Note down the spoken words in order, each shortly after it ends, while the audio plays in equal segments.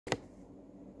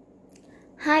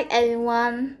Hi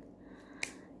everyone,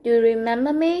 do you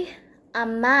remember me?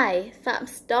 I'm Mai, Phạm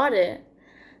daughter.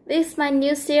 This is my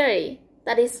new series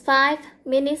that is 5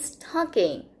 minutes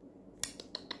talking.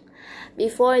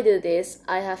 Before I do this,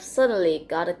 I have suddenly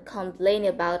got a complaint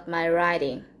about my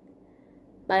writing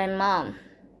by my mom.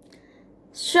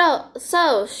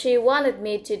 So she wanted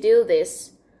me to do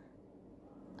this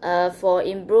for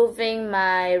improving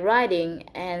my writing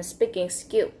and speaking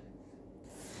skill.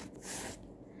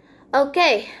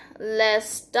 Okay, let's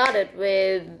start it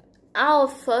with our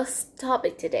first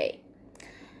topic today.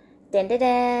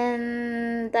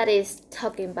 That is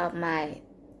talking about my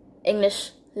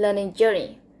English learning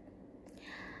journey.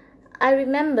 I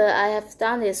remember I have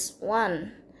done this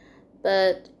one,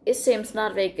 but it seems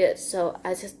not very good, so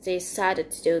I just decided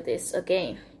to do this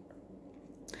again.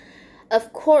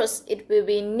 Of course, it will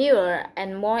be newer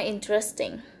and more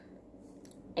interesting,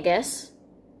 I guess.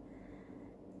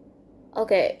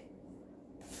 Okay.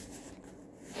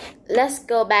 Let's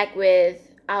go back with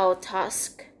our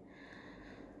task.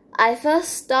 I first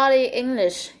studied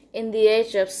English in the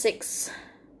age of 6.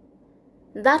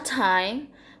 That time,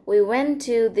 we went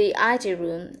to the IT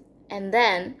room and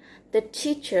then the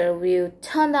teacher will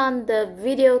turn on the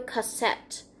video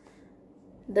cassette.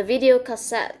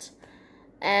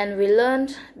 And we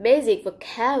learned basic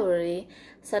vocabulary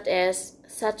such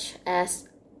as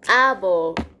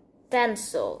apple,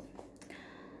 pencil.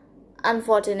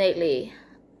 Unfortunately,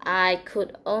 I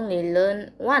could only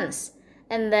learn once,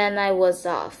 and then I was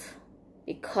off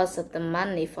because of the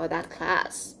money for that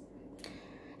class.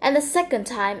 And the second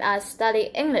time I studied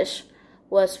English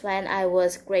was when I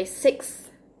was grade 6.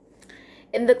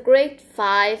 In the grade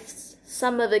 5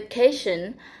 summer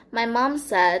vacation, my mom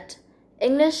said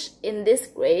English in this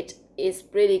grade is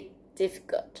pretty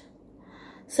difficult.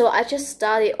 So I just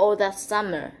studied all that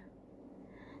summer.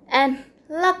 And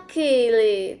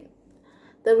luckily,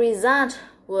 the result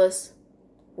was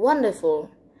wonderful.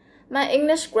 My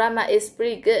English grammar is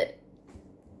pretty good.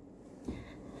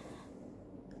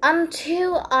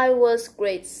 Until I was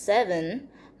grade 7,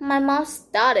 my mom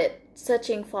started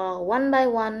searching for a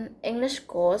one-by-one English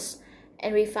course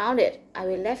and we found it. I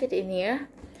will leave it in here.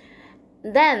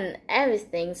 Then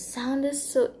everything sounded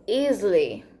so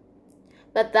easily.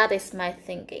 But that is my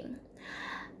thinking.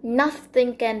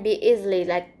 Nothing can be easily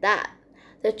like that.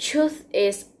 The truth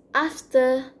is,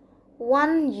 after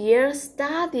 1 year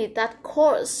study that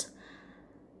course,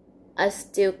 I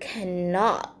still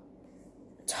cannot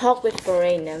talk with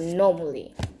foreigner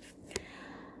normally.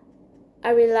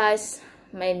 I realized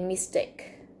my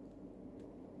mistake.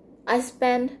 I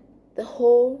spent the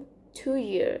whole 2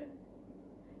 years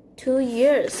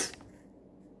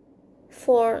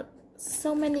for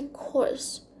so many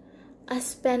courses. I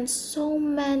spent so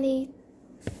many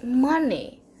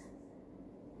money,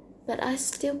 but I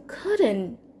still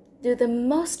couldn't do the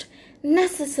most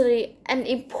necessary and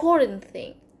important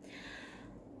thing.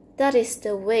 That is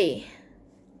the way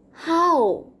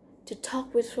how to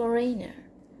talk with foreigner.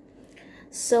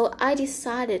 So I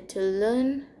decided to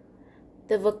learn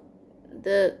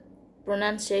the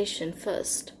pronunciation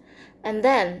first, and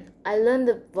then I learned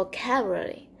the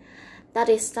vocabulary. That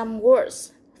is some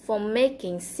words for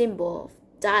making simple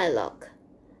dialogue.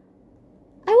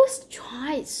 I was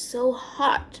trying so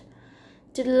hard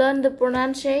to learn the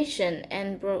pronunciation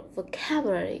and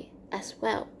vocabulary as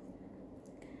well.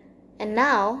 And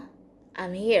now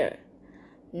I'm here,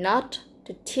 not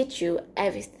to teach you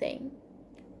everything.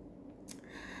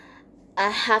 I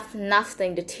have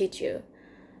nothing to teach you,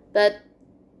 but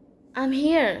I'm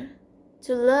here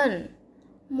to learn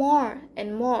more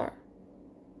and more.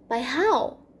 By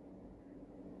how?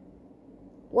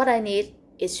 What I need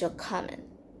is your comment.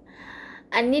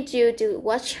 I need you to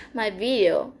watch my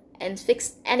video and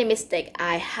fix any mistake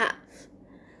I have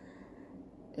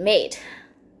made.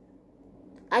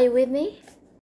 Are you with me?